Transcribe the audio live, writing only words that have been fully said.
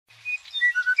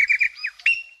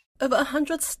Over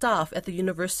 100 staff at the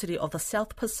University of the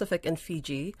South Pacific in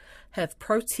Fiji have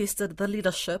protested the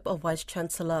leadership of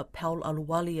Vice-Chancellor Pal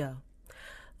Ahluwalia.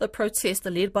 The protest,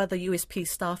 led by the USP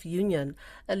staff union,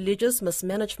 alleges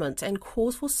mismanagement and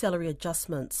calls for salary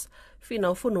adjustments.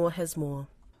 Finau Funua has more.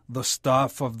 The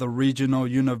staff of the regional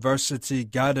university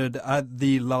gathered at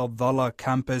the Lauvala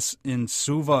campus in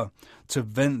Suva to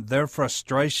vent their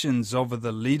frustrations over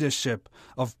the leadership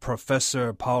of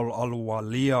Professor Pal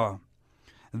Ahluwalia.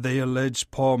 They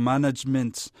allege poor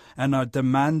management and are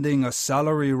demanding a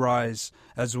salary rise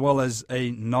as well as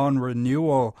a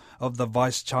non-renewal of the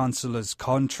Vice-Chancellor's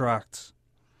contract.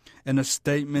 In a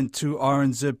statement to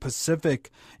RNZ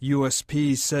Pacific,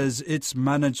 USP says its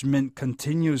management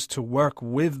continues to work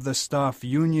with the staff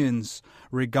unions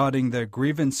regarding their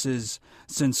grievances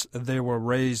since they were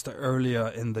raised earlier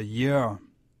in the year.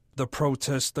 The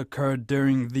protest occurred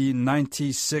during the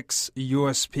 96th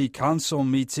USP Council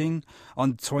meeting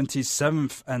on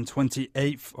 27th and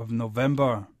 28th of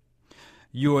November.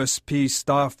 USP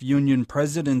Staff Union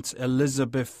President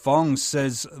Elizabeth Fong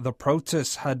says the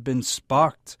protests had been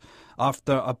sparked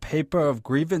after a paper of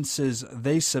grievances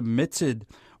they submitted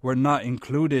were not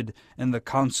included in the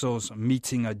Council's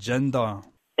meeting agenda.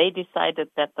 They decided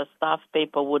that the staff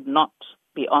paper would not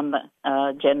be on the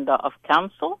agenda of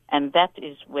Council, and that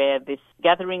is where this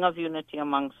gathering of unity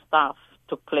among staff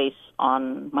took place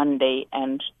on Monday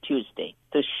and Tuesday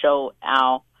to show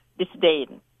our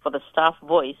disdain for the staff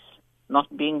voice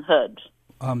not being heard.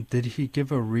 Did he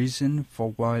give a reason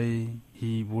for why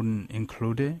he wouldn't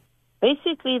include it?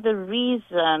 Basically, the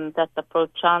reason that the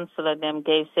Pro-Chancellor them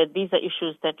gave said these are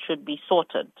issues that should be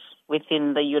sorted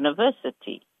within the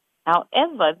university.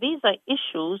 However, these are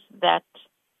issues that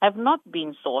have not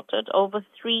been sorted over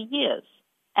 3 years.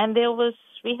 And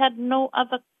we had no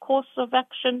other course of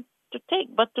action to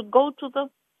take but to go to the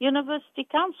University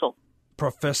Council.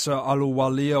 Professor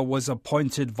Ahluwalia was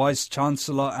appointed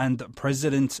Vice-Chancellor and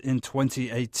President in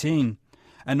 2018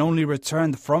 and only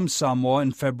returned from Samoa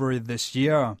in February this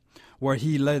year, where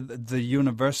he led the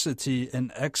university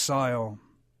in exile.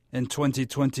 In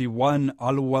 2021,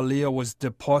 Ahluwalia was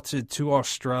deported to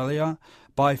Australia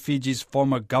by Fiji's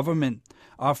former government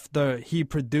after he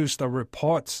produced a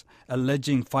report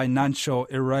alleging financial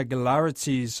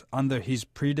irregularities under his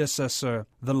predecessor,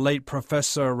 the late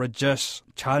Professor Rajesh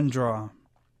Chandra.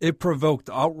 It provoked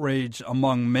outrage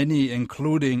among many,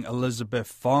 including Elizabeth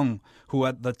Fong, who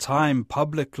at the time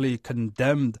publicly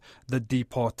condemned the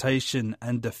deportation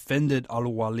and defended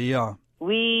Ahluwalia.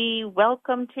 We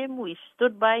welcomed him, we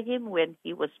stood by him when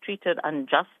he was treated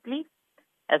unjustly.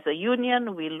 As a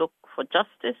union, we look for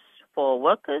justice for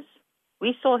workers.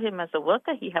 We saw him as a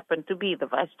worker. He happened to be the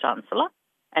Vice-Chancellor,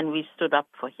 and we stood up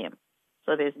for him.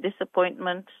 So there's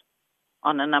disappointment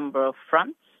on a number of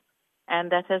fronts,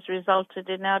 and that has resulted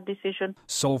in our decision.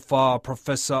 So far,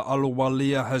 Professor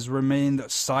Ahluwalia has remained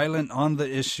silent on the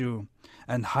issue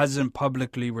and hasn't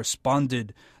publicly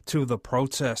responded to the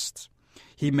protests.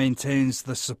 He maintains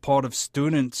the support of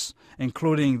students,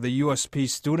 including the USP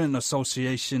Student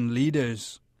Association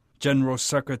leaders. General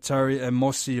Secretary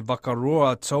Emosi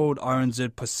Vakarua told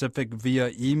RNZ Pacific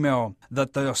via email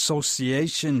that the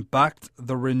association backed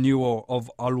the renewal of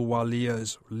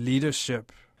Ahluwalia's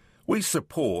leadership. We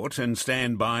support and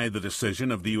stand by the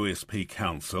decision of the USP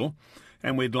Council,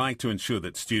 and we'd like to ensure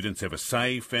that students have a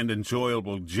safe and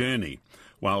enjoyable journey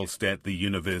whilst at the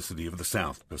University of the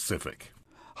South Pacific.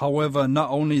 However,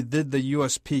 not only did the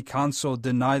USP Council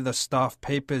deny the staff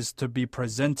papers to be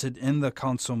presented in the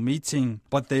Council meeting,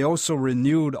 but they also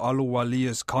renewed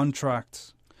Ahluwalia's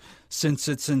contract. Since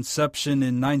its inception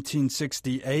in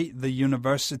 1968, the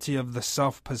University of the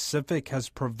South Pacific has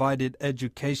provided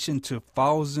education to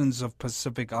thousands of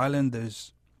Pacific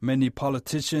Islanders. Many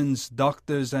politicians,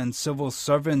 doctors, and civil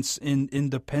servants in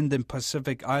independent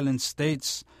Pacific Island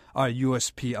states are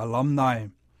USP alumni.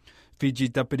 Fiji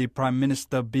Deputy Prime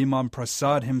Minister Biman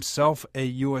Prasad, himself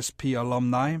a USP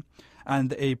alumni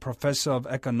and a professor of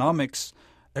economics,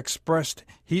 expressed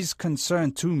his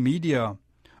concern to media,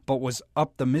 but was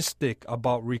optimistic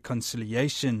about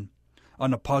reconciliation.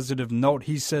 On a positive note,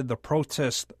 he said the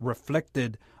protest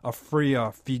reflected a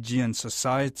freer Fijian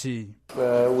society.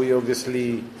 We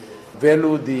obviously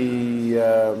value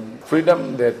the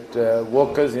freedom that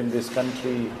workers in this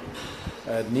country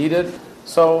needed.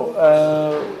 So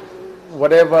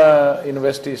whatever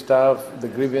university staff, the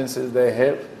grievances they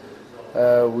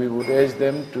have, we would urge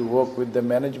them to work with the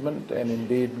management and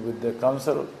indeed with the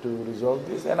council to resolve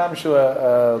this. And I'm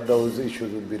sure those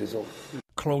issues will be resolved.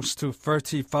 Close to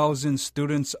 30,000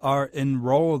 students are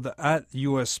enrolled at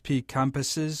USP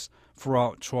campuses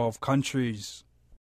throughout 12 countries.